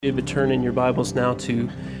David, turn in your Bibles now to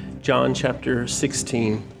John chapter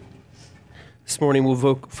 16. This morning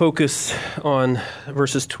we'll focus on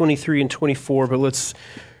verses 23 and 24, but let's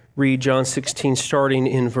read John 16 starting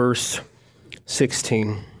in verse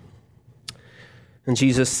 16. And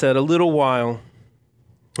Jesus said, "A little while,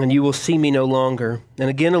 and you will see me no longer, and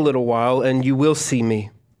again a little while, and you will see me."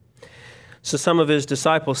 So some of his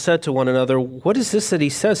disciples said to one another, "What is this that he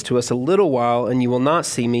says to us? A little while, and you will not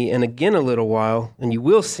see me, and again a little while, and you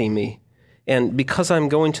will see me, and because I'm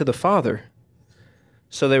going to the Father."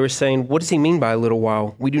 So they were saying, "What does he mean by a little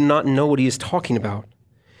while? We do not know what he is talking about."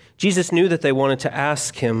 Jesus knew that they wanted to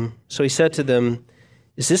ask him, so he said to them,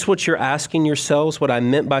 "Is this what you're asking yourselves, what I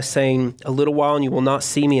meant by saying, 'A little while, and you will not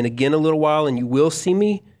see me, and again a little while, and you will see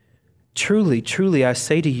me'? Truly, truly, I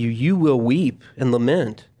say to you, you will weep and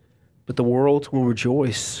lament, but the world will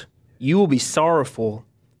rejoice. You will be sorrowful,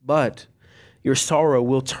 but your sorrow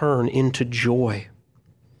will turn into joy.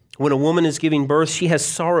 When a woman is giving birth, she has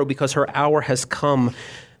sorrow because her hour has come.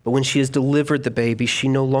 But when she has delivered the baby, she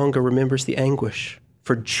no longer remembers the anguish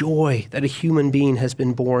for joy that a human being has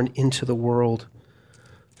been born into the world.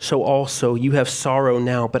 So also you have sorrow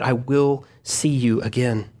now, but I will see you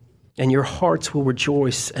again, and your hearts will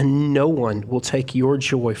rejoice, and no one will take your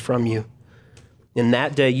joy from you. In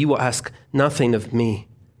that day you will ask nothing of me.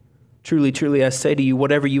 Truly, truly, I say to you,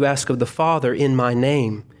 whatever you ask of the Father in my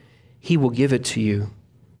name, he will give it to you.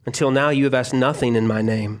 Until now you have asked nothing in my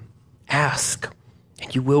name. Ask,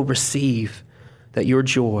 and you will receive, that your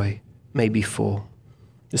joy may be full."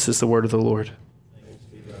 This is the word of the Lord.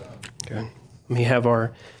 Good. Let me have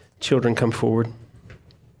our children come forward.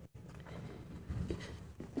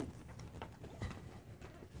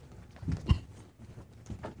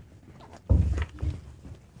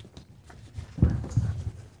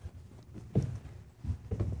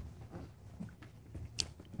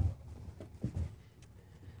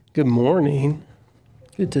 Good morning.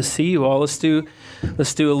 Good to see you all. Let's do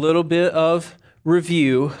a little bit of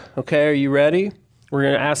review. Okay, are you ready? I'm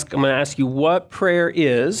going to ask you what prayer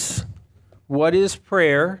is. What is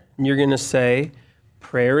prayer? And you're going to say,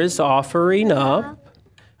 prayer is offering up.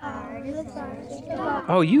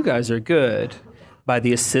 Oh, you guys are good. By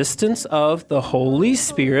the assistance of the Holy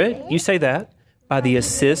Spirit. You say that. By the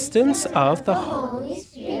assistance of the Holy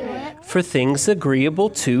Spirit. For things agreeable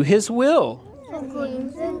to his will.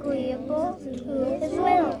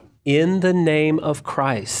 In the name of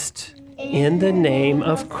Christ. In the name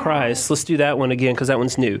of Christ. Let's do that one again because that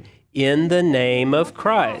one's new. In the name of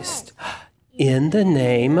Christ. In the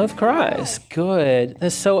name of Christ. Good.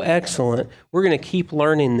 That's so excellent. We're going to keep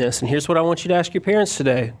learning this. And here's what I want you to ask your parents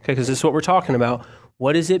today, okay, because this is what we're talking about.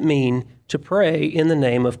 What does it mean to pray in the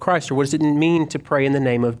name of Christ? Or what does it mean to pray in the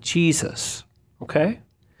name of Jesus? Okay?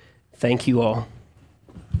 Thank you all.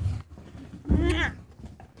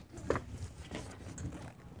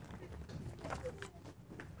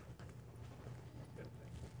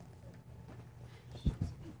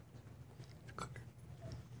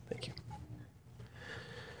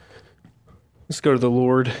 Let's go to the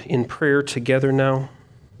Lord in prayer together now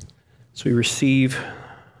as we receive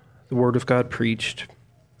the word of God preached.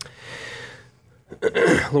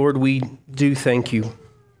 Lord, we do thank you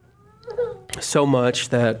so much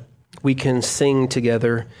that we can sing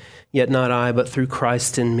together, yet not I, but through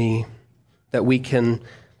Christ in me, that we can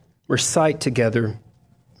recite together,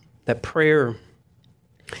 that prayer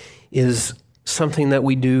is something that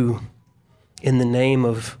we do in the name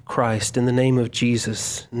of Christ, in the name of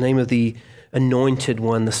Jesus, in the name of the Anointed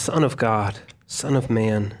One, the Son of God, Son of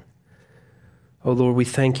Man. Oh Lord, we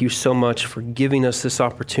thank you so much for giving us this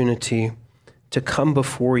opportunity to come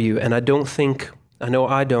before you. And I don't think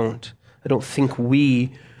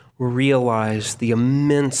we realize the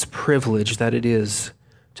immense privilege that it is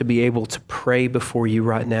to be able to pray before you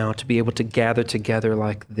right now, to be able to gather together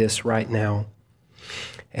like this right now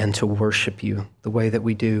and to worship you the way that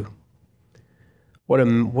we do. What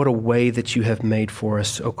a way that you have made for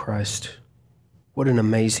us, O Christ. What an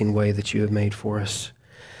amazing way that you have made for us.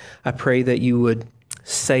 I pray that you would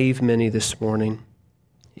save many this morning.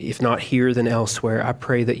 If not here, then elsewhere. I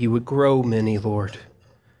pray that you would grow many, Lord,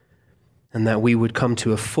 and that we would come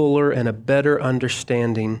to a fuller and a better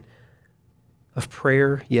understanding of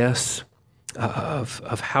prayer, yes,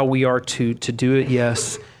 of how we are to do it,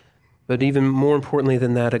 yes, but even more importantly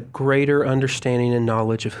than that, a greater understanding and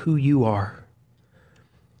knowledge of who you are.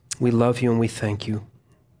 We love you and we thank you.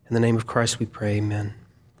 In the name of Christ we pray, amen.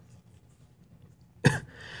 A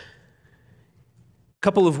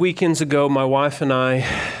couple of weekends ago, my wife and I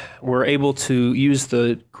were able to use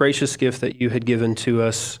the gracious gift that you had given to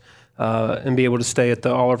us and be able to stay at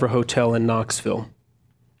the Oliver Hotel in Knoxville.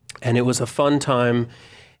 And it was a fun time.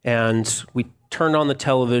 And we turned on the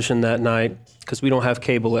television that night because we don't have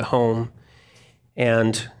cable at home.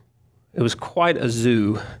 And it was quite a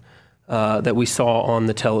zoo that we saw on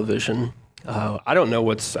the television. I don't know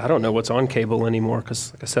what's on cable anymore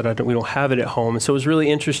because, like I said, we don't have it at home. And so it was really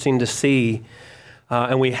interesting to see.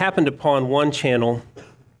 And we happened upon one channel,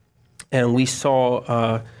 and we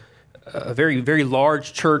saw a very, very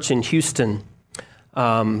large church in Houston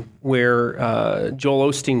where Joel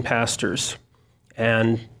Osteen pastors.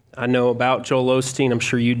 And I know about Joel Osteen. I'm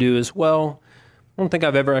sure you do as well. I don't think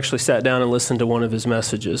I've ever actually sat down and listened to one of his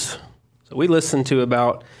messages. So we listened to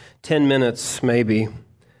about 10 minutes maybe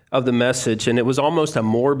of the message, and it was almost a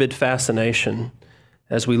morbid fascination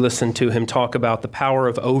as we listened to him talk about the power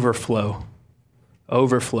of overflow,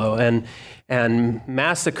 and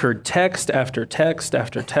massacred text after text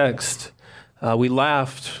after text. We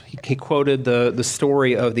laughed. He quoted the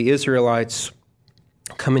story of the Israelites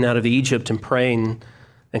coming out of Egypt and praying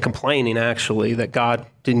and complaining, actually, that God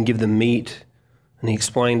didn't give them meat. And he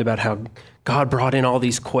explained about how God brought in all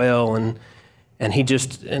these quail and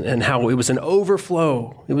how it was an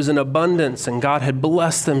overflow, it was an abundance, and God had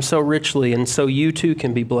blessed them so richly, and so you too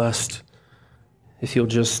can be blessed if you'll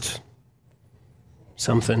just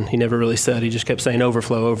something. He never really said, he just kept saying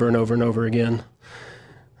overflow over and over and over again.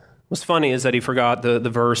 What's funny is that he forgot the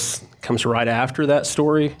verse comes right after that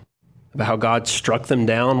story about how God struck them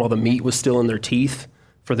down while the meat was still in their teeth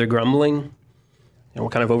for their grumbling. And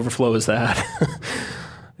what kind of overflow is that?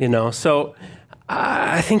 So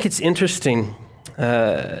I think it's interesting.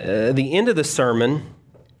 The end of the sermon,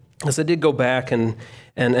 as I did go back and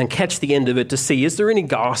catch the end of it to see, is there any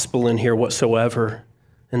gospel in here whatsoever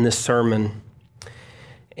in this sermon?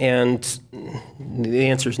 And the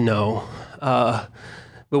answer is no.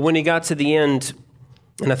 But when he got to the end,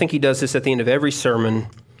 and I think he does this at the end of every sermon,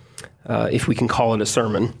 if we can call it a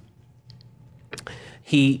sermon,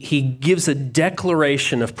 he gives a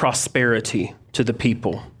declaration of prosperity to the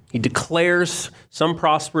people. He declares some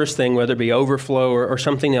prosperous thing, whether it be overflow or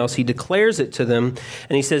something else. He declares it to them,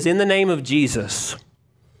 and he says, in the name of Jesus.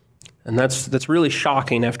 And that's really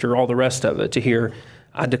shocking after all the rest of it to hear,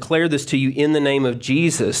 I declare this to you in the name of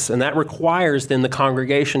Jesus. And that requires then the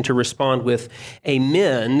congregation to respond with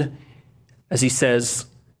amen, as he says,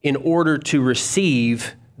 in order to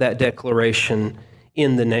receive that declaration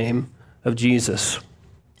in the name of Jesus.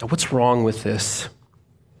 Now, what's wrong with this?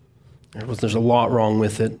 There's a lot wrong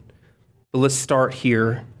with it. But let's start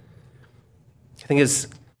here. I think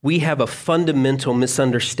we have a fundamental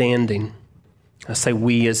misunderstanding. I say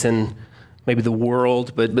we as in maybe the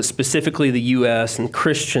world, but specifically the U.S. and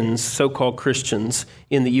Christians, so-called Christians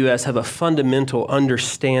in the U.S. have a fundamental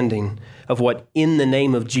understanding of what in the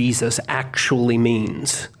name of Jesus actually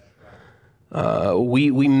means.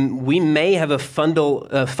 We may have a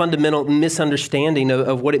fundamental misunderstanding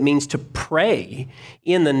of what it means to pray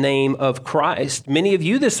in the name of Christ. Many of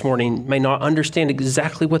you this morning may not understand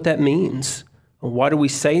exactly what that means. Why do we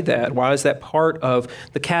say that? Why is that part of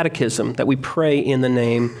the catechism that we pray in the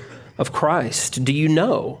name of Christ? Do you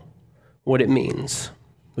know what it means?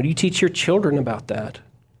 What do you teach your children about that?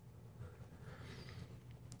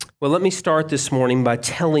 Well, let me start this morning by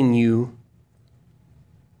telling you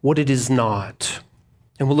what it is not.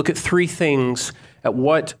 And we'll look at three things at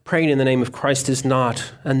what praying in the name of Christ is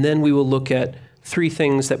not. And then we will look at three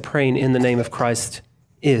things that praying in the name of Christ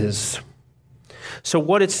is. So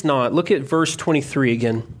what it's not, look at verse 23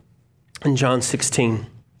 again in John 16.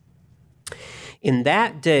 In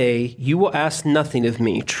that day you will ask nothing of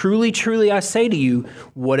me. Truly, truly, I say to you,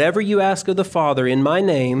 whatever you ask of the Father in my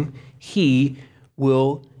name, he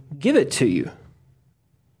will give it to you.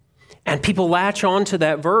 And people latch on to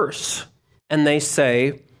that verse and they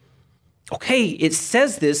say, okay, it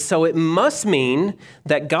says this, so it must mean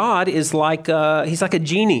that God is he's like a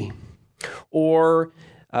genie, or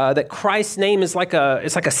that Christ's name is like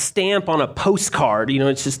a stamp on a postcard.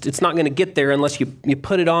 It's not going to get there unless you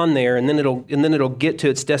put it on there, and then it'll get to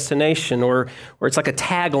its destination, or it's like a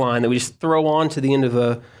tagline that we just throw on to the end of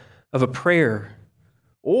a prayer,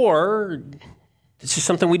 or it's just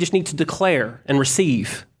something we just need to declare and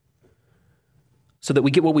receive so that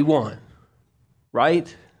we get what we want,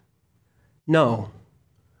 right? No,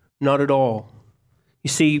 not at all. You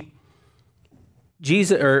see,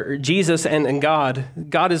 Jesus and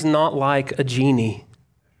God is not like a genie.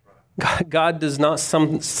 God does not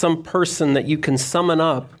some person that you can summon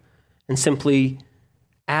up and simply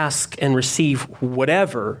ask and receive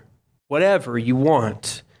whatever you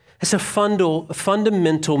want. It's a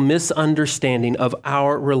fundamental misunderstanding of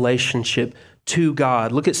our relationship to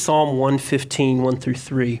God. Look at Psalm 115, 1 through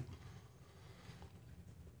 3.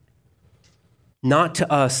 Not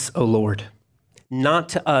to us, O Lord, not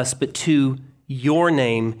to us, but to your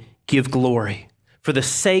name give glory, for the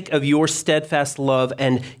sake of your steadfast love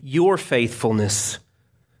and your faithfulness.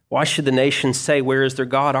 Why should the nations say, where is their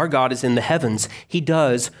God? Our God is in the heavens. He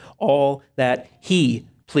does all that he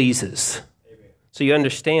pleases. Amen. So you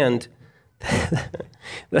understand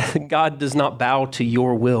that God does not bow to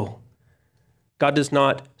your will. God does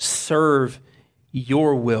not serve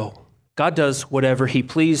your will. God does whatever he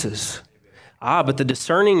pleases. But the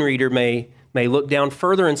discerning reader may look down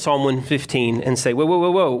further in Psalm 115 and say,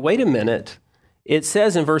 whoa, wait a minute. It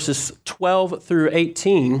says in verses 12 through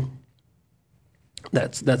 18,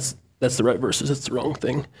 that's the right verses, that's the wrong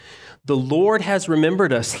thing. The Lord has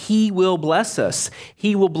remembered us. He will bless us.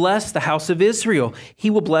 He will bless the house of Israel. He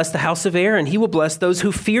will bless the house of Aaron. He will bless those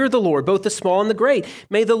who fear the Lord, both the small and the great.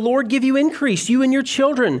 May the Lord give you increase, you and your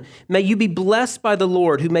children. May you be blessed by the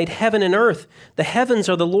Lord who made heaven and earth. The heavens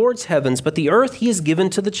are the Lord's heavens, but the earth he has given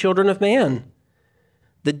to the children of man.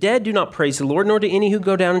 The dead do not praise the Lord, nor do any who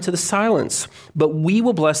go down into the silence. But we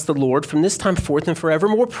will bless the Lord from this time forth and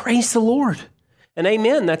forevermore. Praise the Lord. And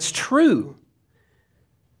amen, that's true.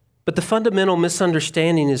 But the fundamental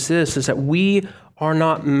misunderstanding is this, is that we are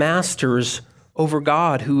not masters over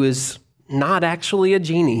God, who is not actually a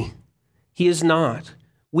genie. He is not.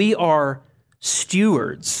 We are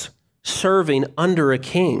stewards serving under a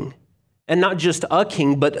king. And not just a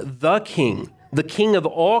king, but the king of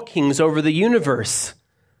all kings over the universe.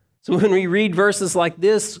 So when we read verses like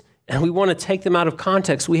this and we want to take them out of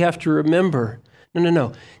context, we have to remember,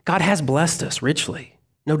 no. God has blessed us richly,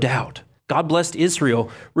 no doubt. God blessed Israel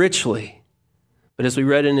richly. But as we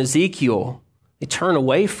read in Ezekiel, they turn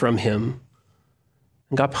away from him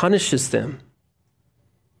and God punishes them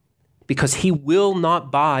because he will not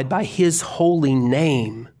abide by his holy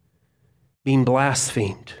name being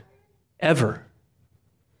blasphemed ever.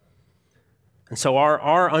 And so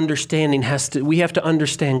our understanding we have to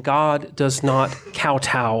understand God does not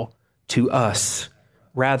kowtow to us,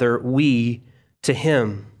 rather we to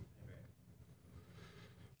him.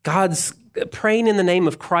 God's praying in the name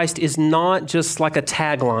of Christ is not just like a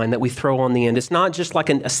tagline that we throw on the end. It's not just like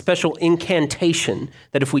a special incantation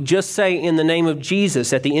that if we just say in the name of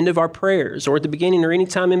Jesus at the end of our prayers or at the beginning or any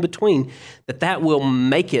time in between, that will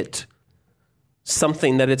make it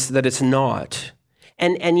something that it's not.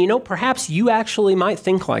 And perhaps you actually might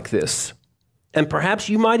think like this. And perhaps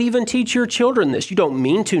you might even teach your children this. You don't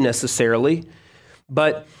mean to necessarily,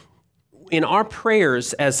 but in our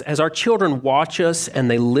prayers, as our children watch us and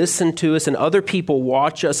they listen to us and other people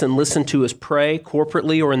watch us and listen to us pray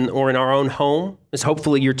corporately or in our own home, as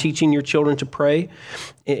hopefully you're teaching your children to pray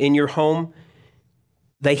in your home,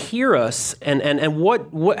 they hear us and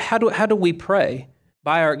how do we pray?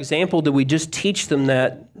 By our example, do we just teach them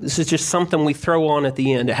that this is just something we throw on at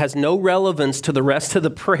the end? It has no relevance to the rest of the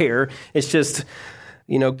prayer. It's just,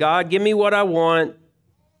 God, give me what I want.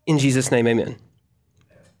 In Jesus' name, amen.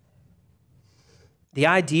 The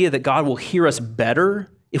idea that God will hear us better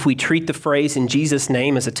if we treat the phrase in Jesus'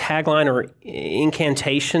 name as a tagline or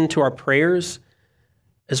incantation to our prayers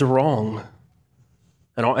is wrong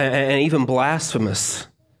and even blasphemous.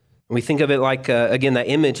 We think of it like, again, that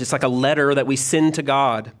image, it's like a letter that we send to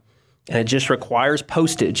God, and it just requires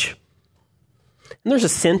postage. And there's a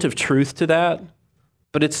scent of truth to that,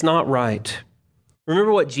 but it's not right.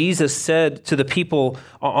 Remember what Jesus said to the people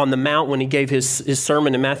on the mount when he gave his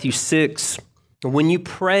sermon in Matthew 6. When you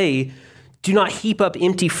pray, do not heap up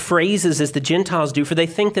empty phrases as the Gentiles do, for they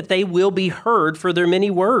think that they will be heard for their many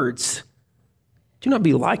words. Do not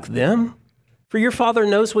be like them, for your Father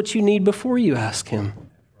knows what you need before you ask him.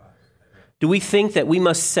 Do we think that we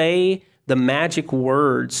must say the magic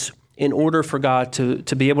words in order for God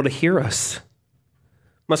to be able to hear us?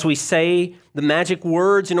 Must we say the magic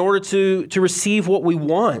words in order to receive what we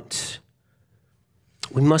want?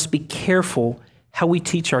 We must be careful how we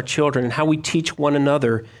teach our children and how we teach one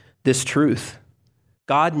another this truth.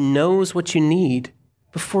 God knows what you need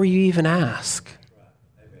before you even ask.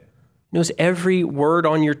 He knows every word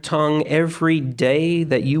on your tongue every day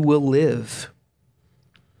that you will live.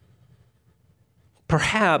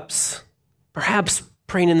 Perhaps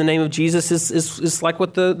praying in the name of Jesus is like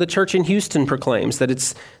what the church in Houston proclaims, that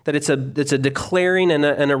it's a declaring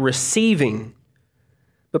and a receiving.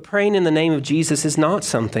 But praying in the name of Jesus is not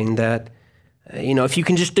something that, if you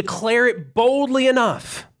can just declare it boldly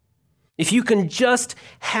enough, if you can just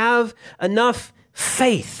have enough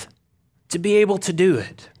faith to be able to do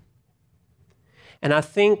it. And I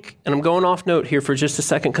think, and I'm going off note here for just a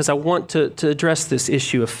second because I want to address this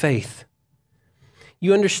issue of faith.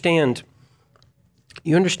 You understand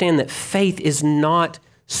that faith is not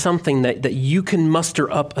something that you can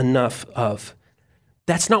muster up enough of.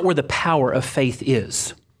 that's not where the power of faith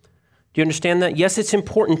is. Do you understand that? Yes, it's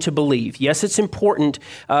important to believe. Yes, it's important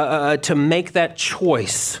to make that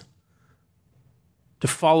choice to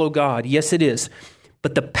follow God. Yes, it is.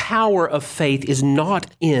 But the power of faith is not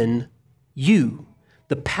in you.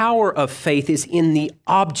 The power of faith is in the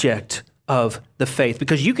object of the faith,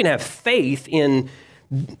 because you can have faith in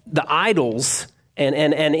the idols and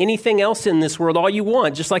anything else in this world all you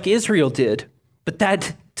want, just like Israel did. But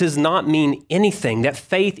that does not mean anything. That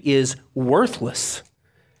faith is worthless.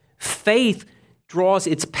 Faith draws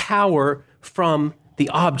its power from the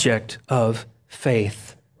object of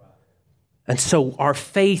faith. And so our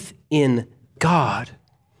faith in God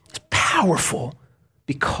is powerful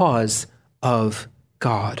because of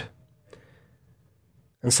God.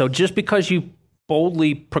 And so just because you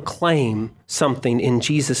boldly proclaim something in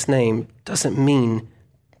Jesus' name doesn't mean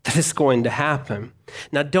that it's going to happen.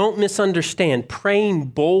 Now, don't misunderstand. Praying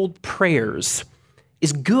bold prayers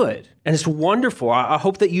is good and it's wonderful. I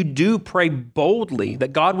hope that you do pray boldly,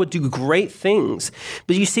 that God would do great things.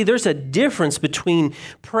 But you see, there's a difference between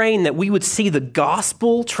praying that we would see the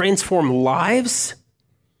gospel transform lives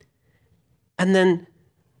and then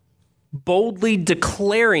boldly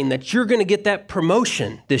declaring that you're going to get that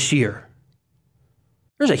promotion this year.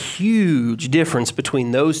 There's a huge difference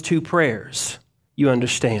between those two prayers, you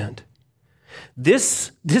understand.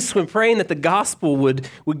 This when praying that the gospel would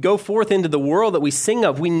go forth into the world that we sing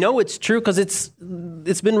of, we know it's true because it's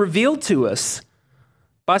been revealed to us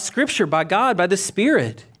by Scripture, by God, by the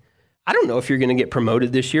Spirit. I don't know if you're going to get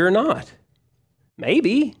promoted this year or not.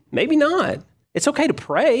 Maybe not. It's okay to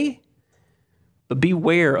pray, but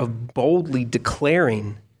beware of boldly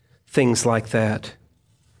declaring things like that.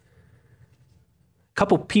 A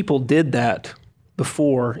couple people did that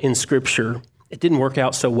before in Scripture. It didn't work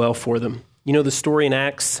out so well for them. You know the story in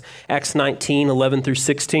Acts 19, 11 through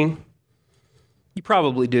 16? You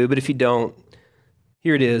probably do, but if you don't,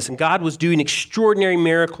 here it is. And God was doing extraordinary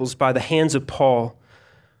miracles by the hands of Paul,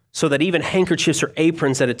 so that even handkerchiefs or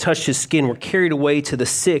aprons that had touched his skin were carried away to the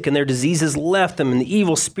sick, and their diseases left them, and the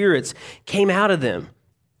evil spirits came out of them.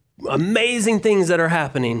 Amazing things that are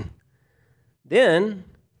happening. Then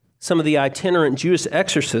some of the itinerant Jewish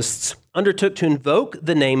exorcists undertook to invoke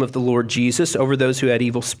the name of the Lord Jesus over those who had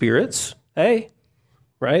evil spirits. Hey,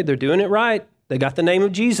 right? They're doing it right. They got the name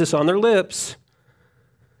of Jesus on their lips,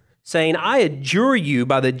 saying, I adjure you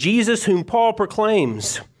by the Jesus whom Paul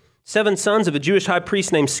proclaims. 7 sons of a Jewish high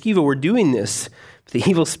priest named Sceva were doing this. But the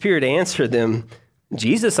evil spirit answered them,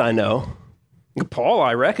 Jesus I know, Paul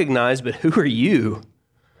I recognize, but who are you?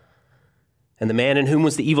 And the man in whom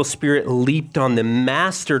was the evil spirit leaped on them,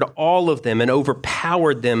 mastered all of them, and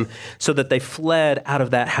overpowered them, so that they fled out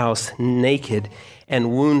of that house naked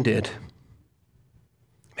and wounded.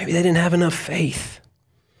 Maybe they didn't have enough faith.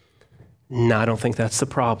 No, I don't think that's the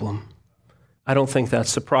problem. I don't think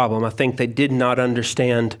that's the problem. I think they did not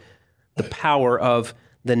understand the power of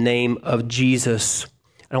the name of Jesus.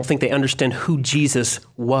 I don't think they understand who Jesus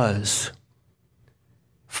was.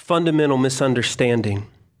 Fundamental misunderstanding.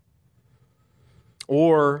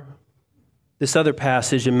 Or this other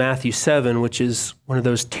passage in Matthew 7, which is one of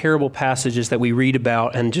those terrible passages that we read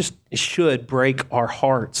about and just should break our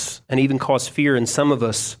hearts and even cause fear in some of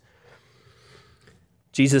us.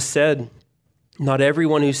 Jesus said, not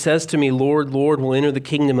everyone who says to me, Lord, Lord, will enter the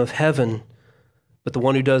kingdom of heaven, but the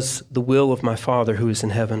one who does the will of my Father who is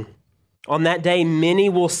in heaven. On that day, many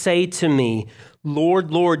will say to me,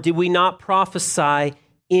 Lord, Lord, did we not prophesy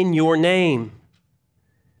in your name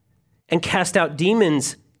and cast out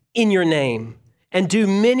demons in your name and do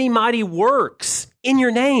many mighty works in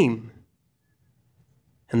your name?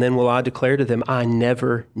 And then will I declare to them, I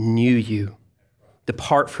never knew you.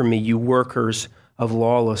 Depart from me, you workers of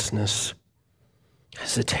lawlessness.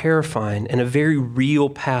 It's a terrifying and a very real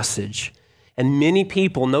passage. And many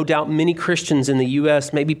people, no doubt many Christians in the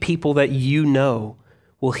U.S., maybe people that you know,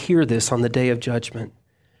 will hear this on the day of judgment.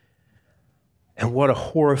 And what a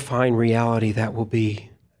horrifying reality that will be.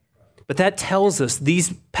 But that tells us,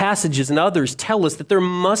 these passages and others tell us that there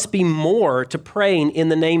must be more to praying in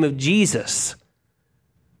the name of Jesus.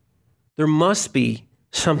 There must be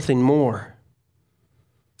something more.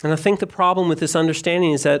 And I think the problem with this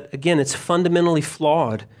understanding is that, again, it's fundamentally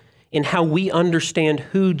flawed in how we understand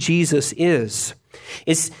who Jesus is.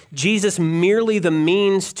 Is Jesus merely the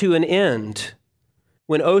means to an end?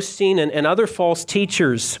 When Osteen and other false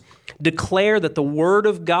teachers declare that the Word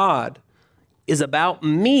of God is about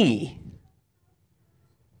me,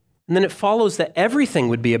 and then it follows that everything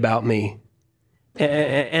would be about me,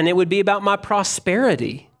 and it would be about my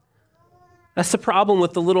prosperity. That's the problem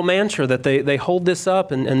with the little mantra that they hold this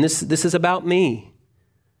up, and this is about me.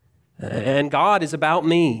 and God is about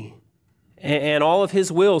me, and all of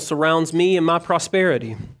his will surrounds me and my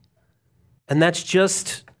prosperity. And that's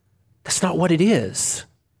not what it is.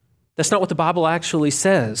 That's not what the Bible actually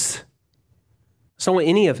says. That's not what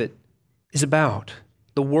any of it is about.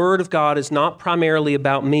 The Word of God is not primarily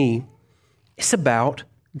about me. It's about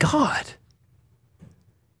God.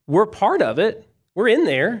 We're part of it. We're in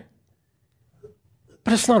there.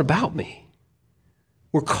 But it's not about me.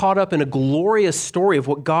 We're caught up in a glorious story of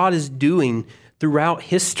what God is doing throughout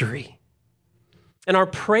history. And our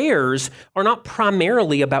prayers are not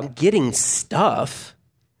primarily about getting stuff,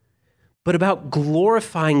 but about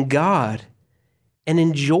glorifying God and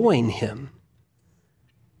enjoying him.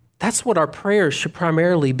 That's what our prayers should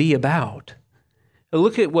primarily be about. Now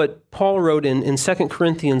look at what Paul wrote in 2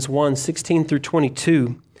 Corinthians 1, 16 through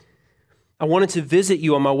 22. I wanted to visit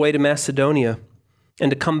you on my way to Macedonia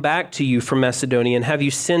and to come back to you from Macedonia and have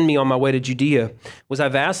you send me on my way to Judea. Was I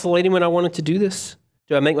vacillating when I wanted to do this?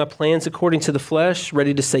 Do I make my plans according to the flesh,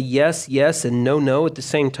 ready to say yes, yes, and no, no at the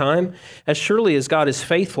same time? As surely as God is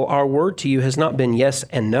faithful, our word to you has not been yes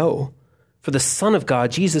and no. For the Son of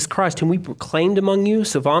God, Jesus Christ, whom we proclaimed among you,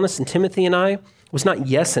 Silvanus and Timothy and I, was not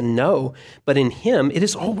yes and no, but in him it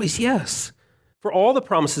is always yes. For all the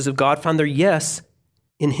promises of God find their yes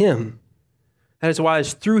in him. That is why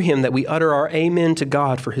it's through him that we utter our amen to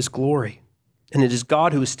God for his glory. And it is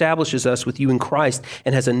God who establishes us with you in Christ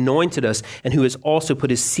and has anointed us and who has also put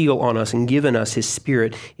his seal on us and given us his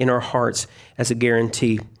Spirit in our hearts as a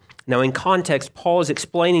guarantee. Now, in context, Paul is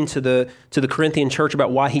explaining to the Corinthian church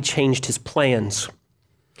about why he changed his plans.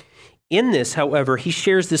 In this, however, he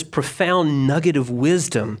shares this profound nugget of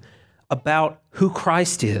wisdom about who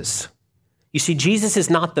Christ is. You see, Jesus is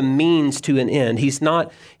not the means to an end. He's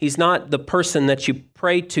not the person that you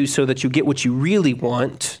pray to so that you get what you really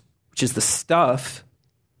want, which is the stuff.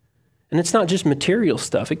 And it's not just material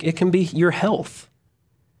stuff. It can be your health.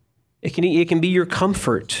 It can be your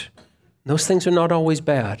comfort. Those things are not always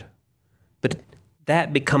bad. But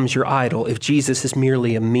that becomes your idol if Jesus is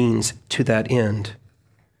merely a means to that end.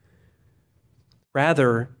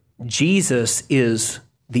 Rather, Jesus is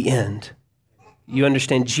the end. You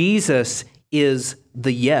understand? Jesus is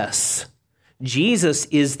the yes. Jesus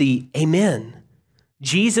is the amen.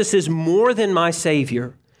 Jesus is more than my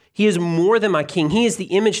Savior. He is more than my King. He is the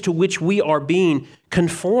image to which we are being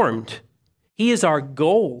conformed. He is our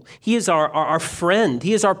goal. He is our friend.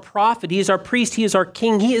 He is our prophet. He is our priest. He is our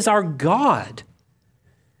King. He is our God.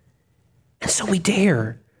 And so we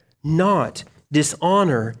dare not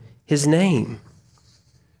dishonor his name.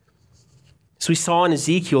 As we saw in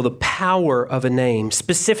Ezekiel, the power of a name,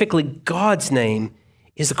 specifically God's name,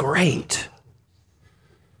 is great.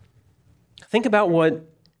 Think about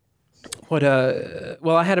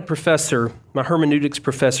I had a professor, my hermeneutics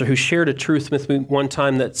professor, who shared a truth with me one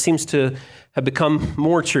time that seems to have become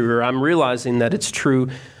more true, or I'm realizing that it's true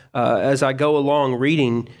as I go along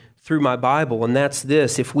reading through my Bible, and that's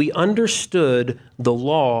this: if we understood the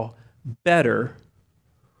law better,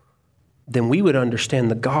 then we would understand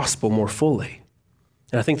the gospel more fully.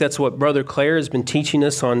 And I think that's what Brother Claire has been teaching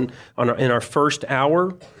us in our first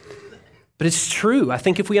hour. But it's true. I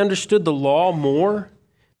think if we understood the law more,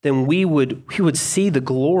 then we would see the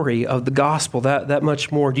glory of the gospel that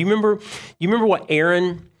much more. Do you remember what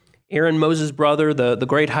Aaron, Moses' brother, the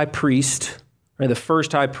great high priest, or the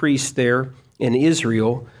first high priest there in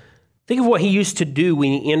Israel, think of what he used to do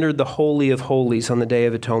when he entered the Holy of Holies on the Day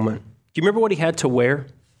of Atonement. Do you remember what he had to wear?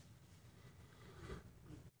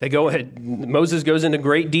 Moses goes into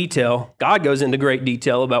great detail. God goes into great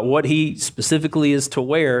detail about what he specifically is to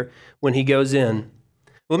wear when he goes in.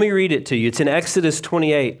 Let me read it to you. It's in Exodus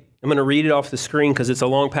 28. I'm going to read it off the screen because it's a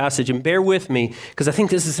long passage. And bear with me because I think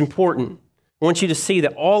this is important. I want you to see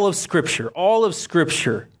that all of Scripture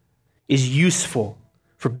is useful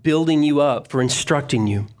for building you up, for instructing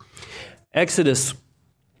you. Exodus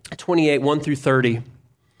 28, 1 through 30.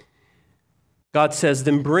 God says,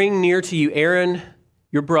 "Then bring near to you Aaron,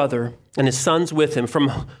 your brother, and his sons with him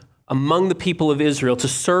from among the people of Israel to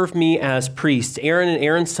serve me as priests, Aaron and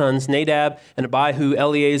Aaron's sons, Nadab and Abihu,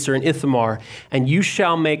 Eleazar and Ithamar. And you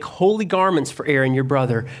shall make holy garments for Aaron your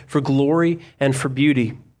brother, for glory and for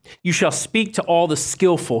beauty. You shall speak to all the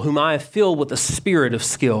skillful, whom I have filled with a spirit of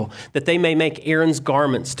skill, that they may make Aaron's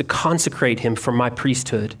garments to consecrate him for my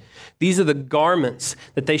priesthood. These are the garments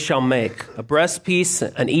that they shall make: a breastpiece,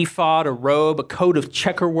 an ephod, a robe, a coat of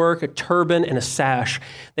checker work, a turban, and a sash.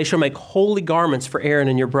 They shall make holy garments for Aaron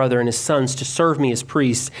and your brother and his sons to serve me as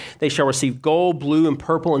priests. They shall receive gold, blue, and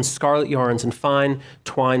purple, and scarlet yarns, and fine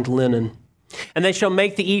twined linen. And they shall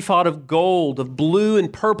make the ephod of gold, of blue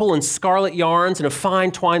and purple and scarlet yarns, and of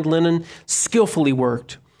fine twined linen, skillfully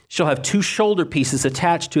worked. shall have 2 shoulder pieces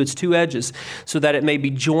attached to its 2 edges, so that it may be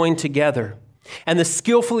joined together. And the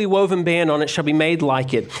skillfully woven band on it shall be made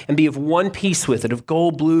like it, and be of one piece with it, of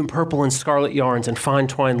gold, blue, and purple, and scarlet yarns, and fine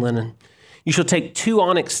twined linen. You shall take 2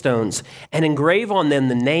 onyx stones and engrave on them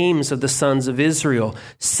the names of the sons of Israel,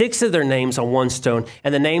 6 of their names on one stone,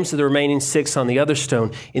 and the names of the remaining 6 on the other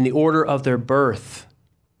stone, in the order of their birth.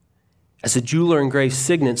 As a jeweler engraves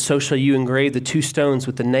signets, so shall you engrave the 2 stones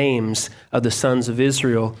with the names of the sons of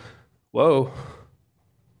Israel. Whoa.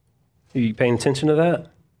 Are you paying attention to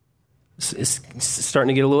that? It's starting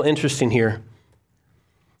to get a little interesting here.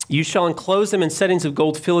 You shall enclose them in settings of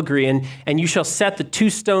gold filigree, and you shall set the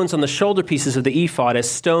 2 stones on the shoulder pieces of the ephod as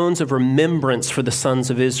stones of remembrance for the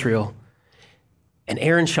sons of Israel. And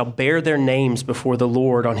Aaron shall bear their names before the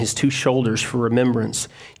Lord on his 2 shoulders for remembrance.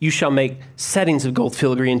 You shall make settings of gold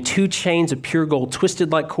filigree and 2 chains of pure gold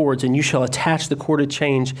twisted like cords, and you shall attach the corded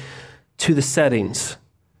chain to the settings.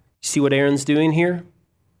 You see what Aaron's doing here?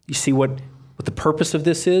 You see what the purpose of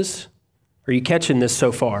this is? Are you catching this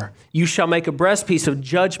so far? You shall make a breastpiece of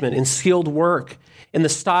judgment in skilled work. In the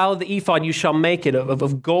style of the ephod you shall make it,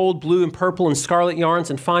 of gold, blue, and purple, and scarlet yarns,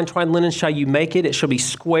 and fine twined linen shall you make it. It shall be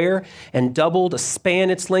square and doubled, a span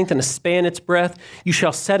its length and a span its breadth. You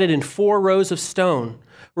shall set it in 4 rows of stone.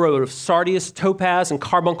 A row of sardius, topaz, and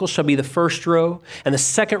carbuncle shall be the first row, and the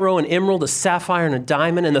second row an emerald, a sapphire, and a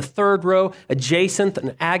diamond, and the third row a jacinth,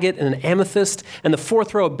 an agate, and an amethyst, and the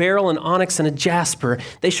 4th row a beryl, an onyx, and a jasper.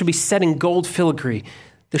 They shall be set in gold filigree.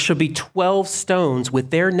 There shall be 12 stones with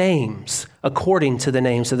their names according to the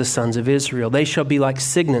names of the sons of Israel. They shall be like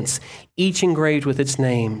signets, each engraved with its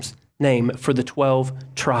name for the 12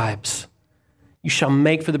 tribes. You shall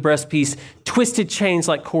make for the breastpiece twisted chains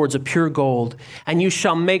like cords of pure gold. And you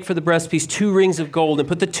shall make for the breastpiece 2 rings of gold, and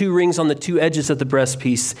put the 2 rings on the 2 edges of the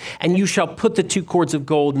breastpiece. And you shall put the 2 cords of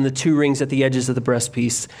gold in the 2 rings at the edges of the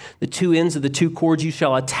breastpiece. The 2 ends of the 2 cords you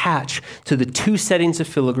shall attach to the 2 settings of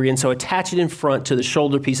filigree, and so attach it in front to the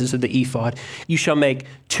shoulder pieces of the ephod. You shall make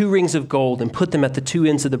 2 rings of gold, and put them at the 2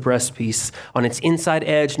 ends of the breastpiece on its inside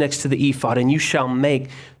edge next to the ephod. And you shall make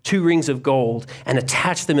 2 rings of gold and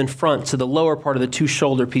attach them in front to the lower part of the 2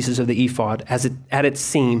 shoulder pieces of the ephod at its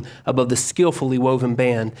seam above the skillfully woven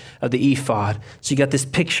band of the ephod. So you got this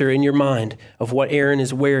picture in your mind of what Aaron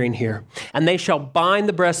is wearing here. And they shall bind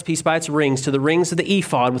the breastpiece by its rings to the rings of the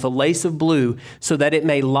ephod with a lace of blue, so that it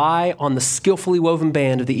may lie on the skillfully woven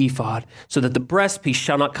band of the ephod, so that the breastpiece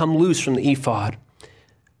shall not come loose from the ephod.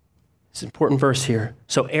 It's an important verse here.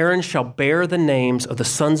 So Aaron shall bear the names of the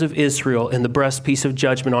sons of Israel in the breastpiece of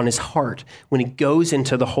judgment on his heart when he goes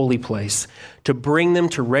into the holy place, to bring them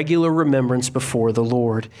to regular remembrance before the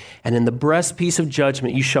Lord. And in the breastpiece of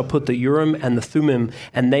judgment you shall put the Urim and the Thummim,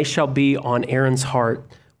 and they shall be on Aaron's heart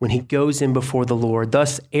when he goes in before the Lord.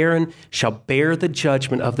 Thus Aaron shall bear the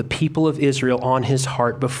judgment of the people of Israel on his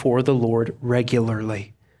heart before the Lord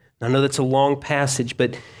regularly. Now, I know that's a long passage,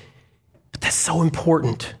 but that's so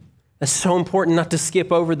important. It's so important not to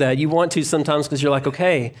skip over that. You want to sometimes because you're like,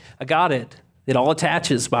 okay, I got it. It all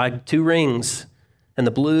attaches by 2 rings, and the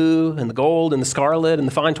blue and the gold and the scarlet and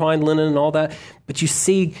the fine twined linen and all that. But you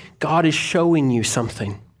see, God is showing you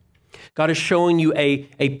something. God is showing you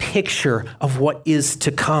a picture of what is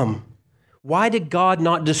to come. Why did God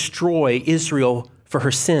not destroy Israel for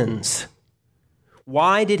her sins?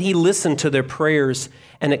 Why did he listen to their prayers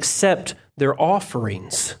and accept their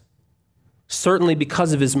offerings? Certainly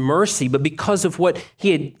because of his mercy, but because of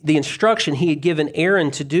the instruction he had given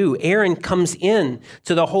Aaron to do. Aaron comes in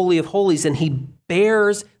to the Holy of Holies and he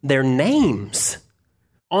bears their names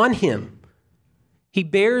on him. He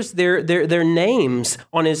bears their names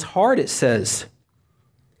on his heart, it says.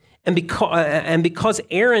 And because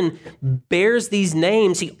Aaron bears these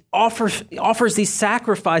names, he offers these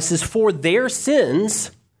sacrifices for their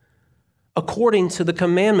sins according to the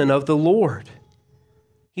commandment of the Lord.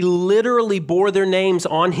 He literally bore their names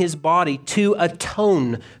on his body to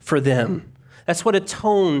atone for them. That's what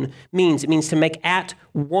atone means. It means to make at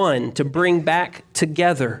one, to bring back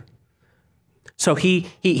together. So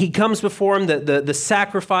he comes before him, the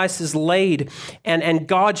sacrifice is laid, and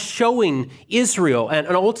God showing Israel and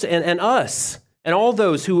us and all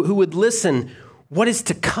those who would listen what is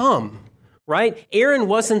to come, right? Aaron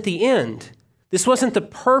wasn't the end. This wasn't the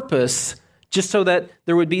purpose just so that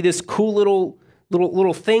there would be this cool little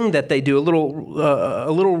thing that they do, a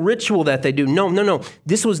little ritual that they do. No.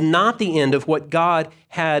 This was not the end of what God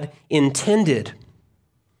had intended.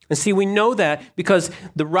 And see, we know that because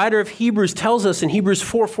the writer of Hebrews tells us in Hebrews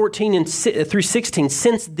 4:14 and through 16,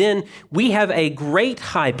 since then we have a great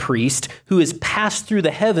high priest who has passed through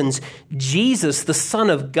the heavens, Jesus, the Son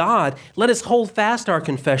of God. Let us hold fast our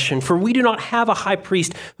confession, for we do not have a high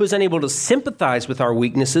priest who is unable to sympathize with our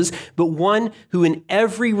weaknesses, but one who in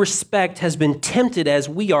every respect has been tempted as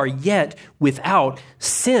we are, yet without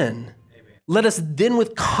sin. Let us then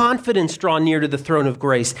with confidence draw near to the throne of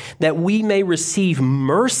grace, that we may receive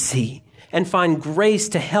mercy and find grace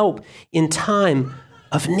to help in time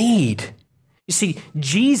of need. You see,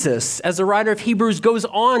 Jesus, as the writer of Hebrews goes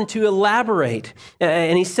on to elaborate,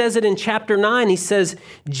 and he says it in chapter 9, he says,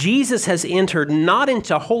 Jesus has entered not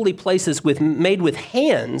into holy places made with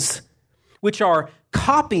hands, which are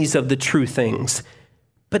copies of the true things,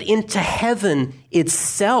 but into heaven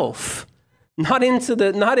itself. Not into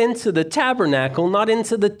the tabernacle, not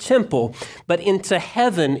into the temple, but into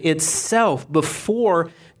heaven itself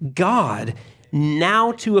before God,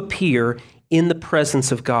 now to appear in the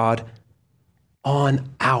presence of God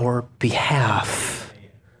on our behalf.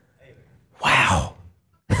 Wow.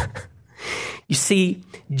 You see,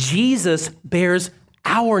 Jesus bears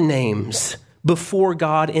our names before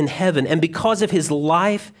God in heaven. And because of his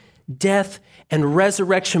life, death, and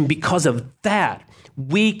resurrection, because of that,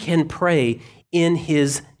 we can pray in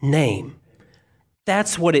his name.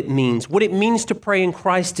 That's what it means. What it means to pray in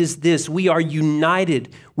Christ is this: we are united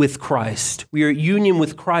with Christ. We are at union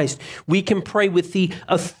with Christ. We can pray with the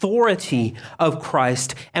authority of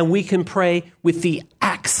Christ, and we can pray with the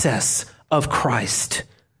access of Christ.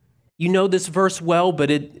 You know this verse well, but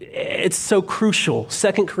it's so crucial.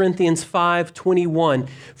 2 Corinthians 5:21,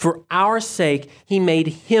 for our sake he made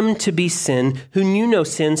him to be sin who knew no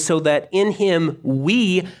sin, so that in him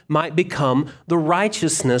we might become the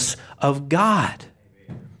righteousness of God.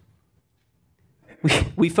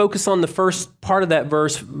 We focus on the first part of that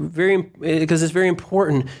verse because it's very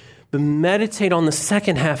important, but meditate on the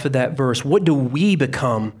second half of that verse. What do we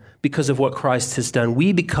become because of what Christ has done?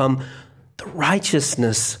 We become the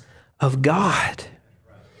righteousness of God.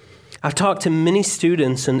 I've talked to many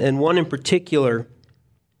students, and one in particular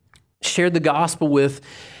shared the gospel with,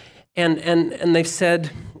 and they've said,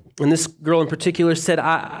 and this girl in particular said,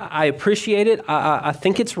 I appreciate it. I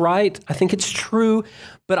think it's right. I think it's true.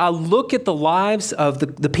 But I look at the lives of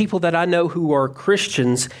the people that I know who are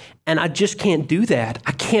Christians, and I just can't do that.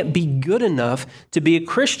 I can't be good enough to be a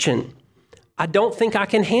Christian. I don't think I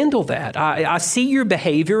can handle that. I see your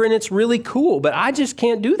behavior and it's really cool, but I just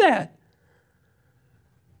can't do that.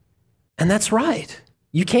 And that's right.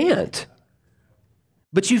 You can't.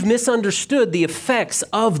 But you've misunderstood the effects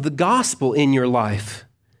of the gospel in your life.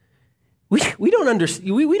 We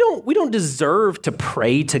don't deserve to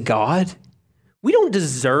pray to God. We don't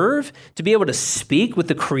deserve to be able to speak with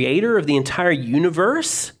the creator of the entire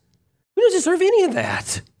universe. We don't deserve any of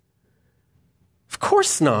that. Of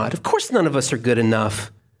course not. Of course none of us are good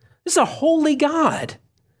enough. This is a holy God,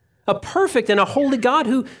 a perfect and a holy God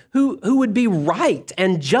who would be right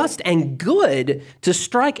and just and good to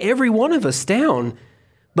strike every one of us down.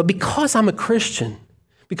 But because I'm a Christian,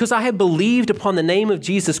 because I have believed upon the name of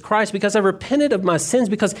Jesus Christ, because I've repented of my sins,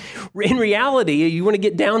 because in reality, you want to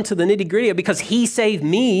get down to the nitty-gritty, because he saved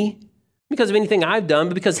me, because of anything I've done,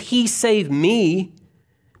 but because he saved me,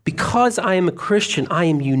 because I am a Christian, I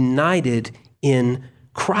am united in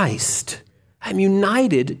Christ. I'm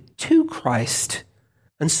united to Christ.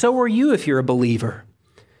 And so are you if you're a believer.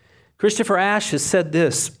 Christopher Ashe has said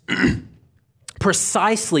this,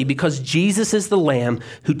 precisely because Jesus is the Lamb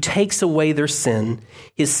who takes away their sin,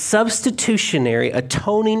 his substitutionary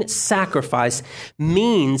atoning sacrifice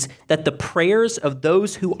means that the prayers of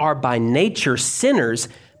those who are by nature sinners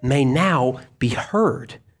may now be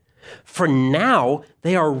heard. For now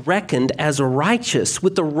they are reckoned as righteous,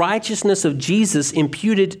 with the righteousness of Jesus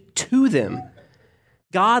imputed to them.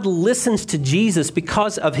 God listens to Jesus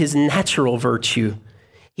because of his natural virtue.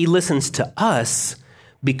 He listens to us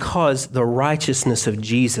because the righteousness of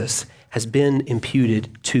Jesus has been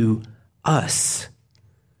imputed to us.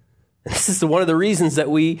 And this is one of the reasons that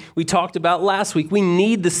we talked about last week. We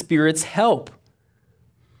need the Spirit's help.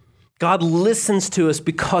 God listens to us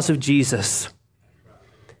because of Jesus.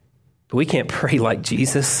 But we can't pray like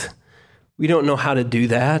Jesus. We don't know how to do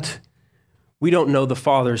that. We don't know the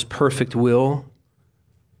Father's perfect will.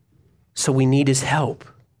 So we need his help.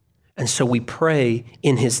 And so we pray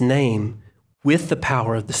in his name with the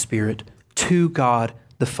power of the Spirit to God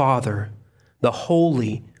the Father, the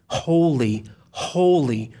holy, holy,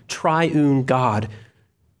 holy, triune God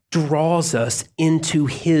draws us into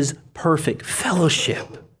his perfect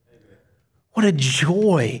fellowship. What a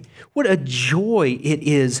joy it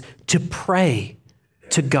is to pray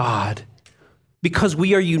to God. Because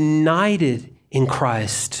we are united in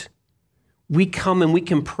Christ, we come and we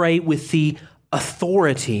can pray with the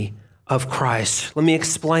authority of Christ. Let me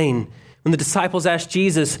explain. When the disciples asked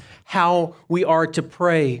Jesus how we are to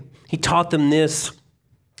pray, he taught them this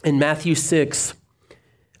in Matthew 6.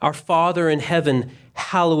 Our Father in heaven,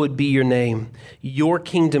 hallowed be your name. Your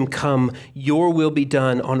kingdom come, your will be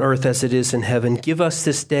done on earth as it is in heaven. Give us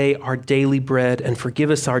this day our daily bread and forgive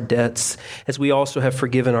us our debts as we also have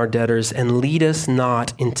forgiven our debtors. And lead us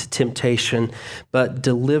not into temptation, but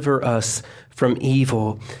deliver us from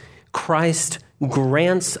evil. Christ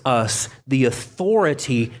grants us the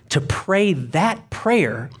authority to pray that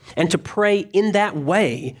prayer and to pray in that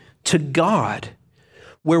way to God,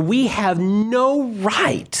 where we have no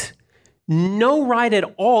right at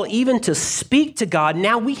all even to speak to God.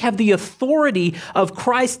 Now we have the authority of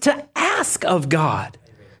Christ to ask of God,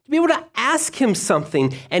 to be able to ask him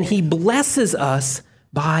something, and he blesses us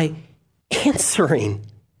by answering.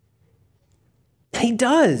 He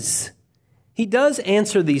does. He does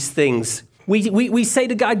answer these things. We say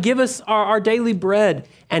to God, give us our daily bread,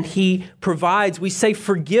 and he provides. We say,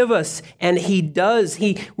 forgive us, and he does.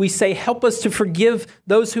 We say, help us to forgive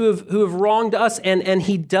those who have wronged us, and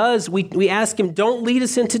he does. We ask him, don't lead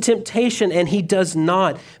us into temptation, and he does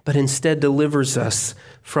not, but instead delivers us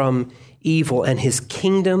from evil. And his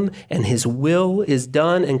kingdom and his will is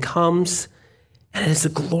done and comes, and it is a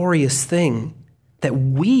glorious thing that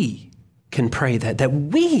we can pray that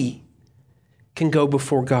we can go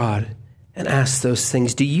before God and ask those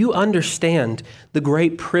things. Do you understand the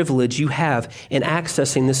great privilege you have in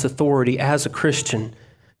accessing this authority as a Christian?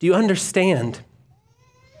 Do you understand?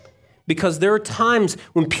 Because there are times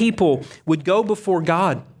when people would go before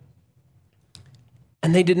God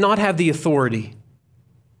and they did not have the authority.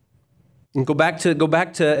 And go back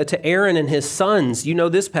to Aaron and his sons. You know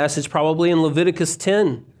this passage probably in Leviticus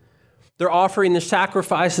 10. They're offering the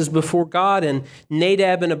sacrifices before God, and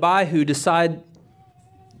Nadab and Abihu decide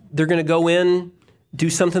they're going to go in, do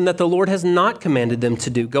something that the Lord has not commanded them to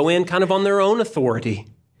do, go in kind of on their own authority.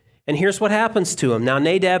 And here's what happens to them. Now,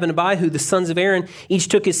 Nadab and Abihu, the sons of Aaron, each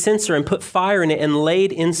took his censer and put fire in it and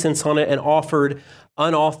laid incense on it and offered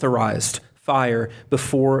unauthorized fire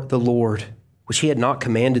before the Lord, which he had not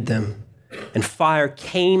commanded them. And fire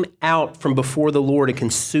came out from before the Lord and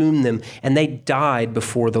consumed them, and they died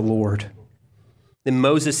before the Lord. Then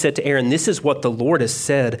Moses said to Aaron, this is what the Lord has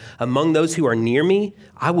said, among those who are near me,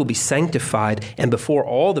 I will be sanctified, and before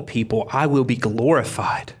all the people, I will be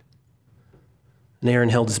glorified. And Aaron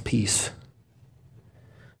held his peace.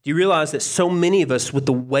 Do you realize that so many of us, with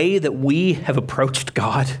the way that we have approached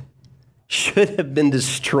God, should have been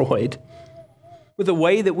destroyed? With the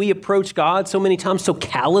way that we approach God so many times, so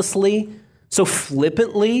callously, so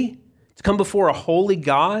flippantly, to come before a holy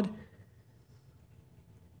God?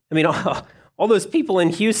 I mean, all those people in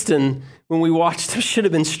Houston, when we watched them, should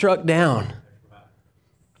have been struck down.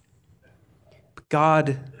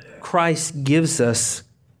 God, Christ, gives us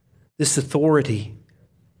this authority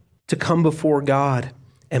to come before God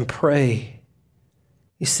and pray.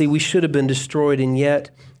 You see, we should have been destroyed, and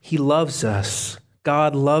yet he loves us.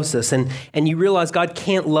 God loves us. And you realize God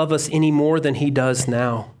can't love us any more than he does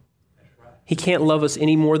now. He can't love us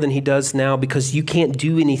any more than he does now, because you can't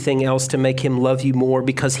do anything else to make him love you more,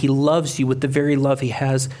 because he loves you with the very love he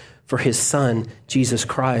has for his son, Jesus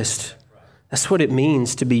Christ. That's what it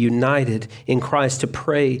means to be united in Christ, to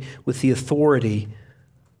pray with the authority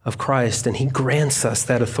of Christ. And he grants us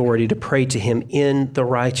that authority to pray to him in the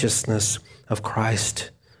righteousness of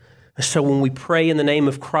Christ. So when we pray in the name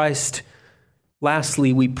of Christ,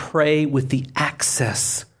 lastly, we pray with the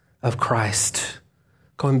access of Christ.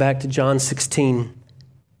 Going back to John 16,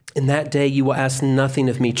 in that day you will ask nothing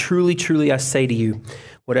of me. Truly, truly, I say to you,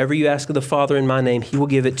 whatever you ask of the Father in my name, he will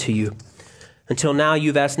give it to you. Until now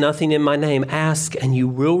you've asked nothing in my name. Ask and you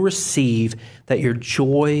will receive, that your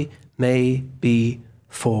joy may be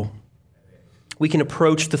full. We can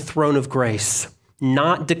approach the throne of grace,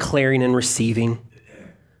 not declaring and receiving,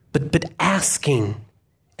 but asking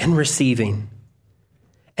and receiving.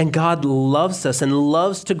 And God loves us and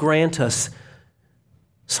loves to grant us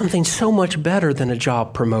something so much better than a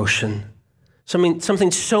job promotion,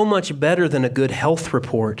 something so much better than a good health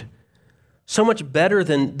report, so much better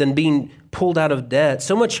than being pulled out of debt,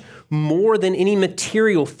 so much more than any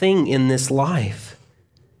material thing in this life.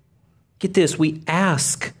 Get this, we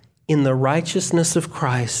ask in the righteousness of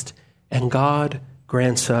Christ, and God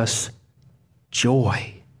grants us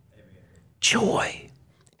joy. Joy.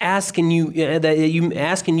 Ask and you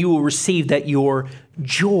will receive, that your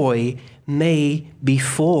joy may be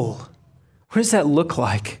full. What does that look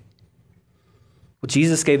like? Well,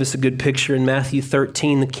 Jesus gave us a good picture in Matthew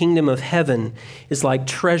 13. The kingdom of heaven is like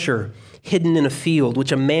treasure hidden in a field,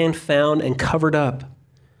 which a man found and covered up.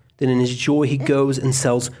 Then in his joy, he goes and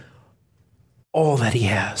sells all that he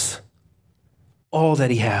has,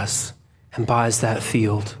 and buys that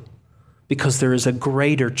field because there is a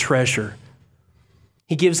greater treasure.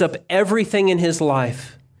 He gives up everything in his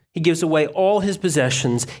life. He gives away all his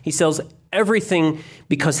possessions. He sells everything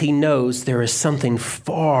because he knows there is something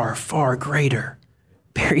far, far greater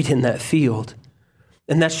buried in that field.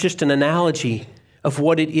 And that's just an analogy of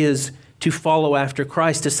what it is to follow after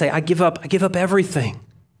Christ, to say, I give up everything.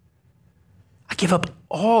 I give up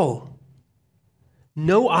all.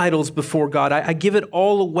 No idols before God. I give it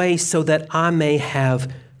all away so that I may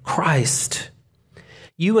have Christ.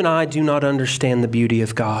 You and I do not understand the beauty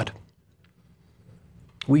of God.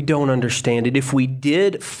 We don't understand it. If we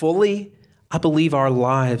did fully, I believe our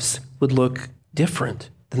lives would look different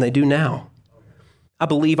than they do now. I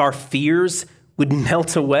believe our fears would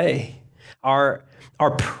melt away. Our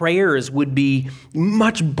prayers would be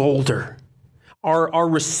much bolder. Our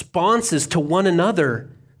responses to one another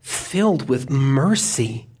filled with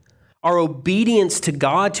mercy. Our obedience to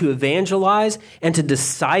God to evangelize and to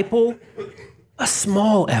disciple, a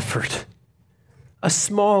small effort,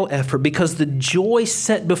 because the joy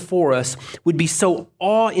set before us would be so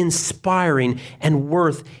awe-inspiring and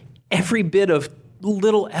worth every bit of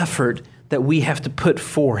little effort that we have to put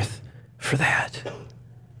forth for that.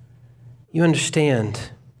 You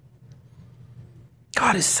understand?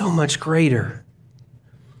 God is so much greater.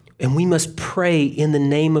 And we must pray in the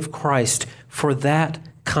name of Christ for that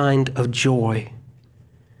kind of joy.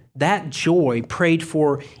 That joy prayed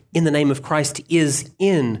for in the name of Christ is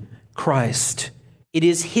in Christ. It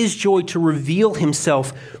is his joy to reveal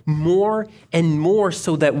himself more and more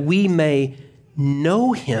so that we may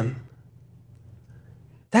know him.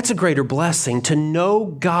 That's a greater blessing, to know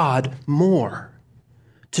God more,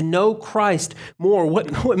 to know Christ more.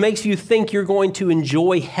 What makes you think you're going to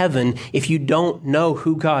enjoy heaven if you don't know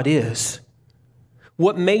who God is?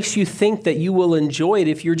 What makes you think that you will enjoy it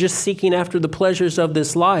if you're just seeking after the pleasures of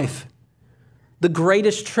this life? The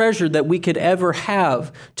greatest treasure that we could ever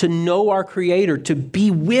have, to know our Creator, to be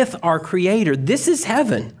with our Creator. This is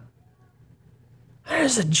heaven. That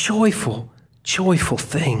is a joyful, joyful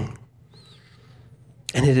thing.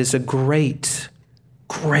 And it is a great,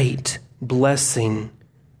 great blessing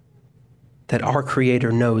that our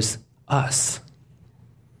Creator knows us.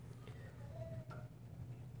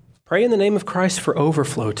 Pray in the name of Christ for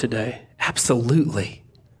overflow today. Absolutely.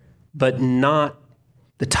 But not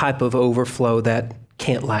the type of overflow that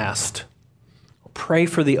can't last. Pray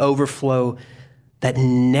for the overflow that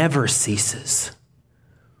never ceases.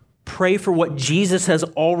 Pray for what Jesus has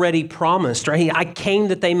already promised, right? I came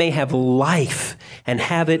that they may have life and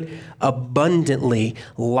have it abundantly,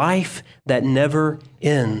 life that never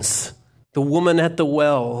ends. The woman at the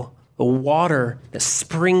well, the water that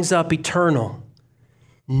springs up eternal,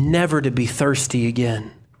 never to be thirsty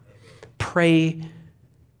again. Pray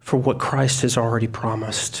for what Christ has already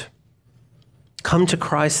promised. Come to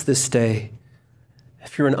Christ this day.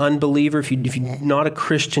 If you're an unbeliever, if you're not a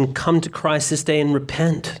Christian, come to Christ this day and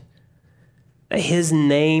repent. That his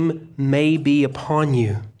name may be upon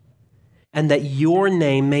you, and that your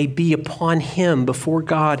name may be upon him before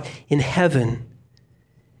God in heaven,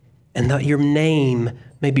 and that your name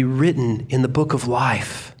may be written in the book of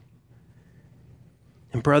life.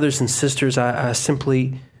 And brothers and sisters, I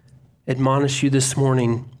simply admonish you this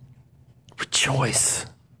morning, rejoice,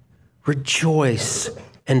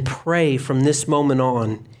 and pray from this moment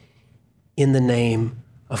on in the name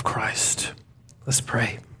of Christ. Let's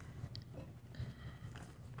pray.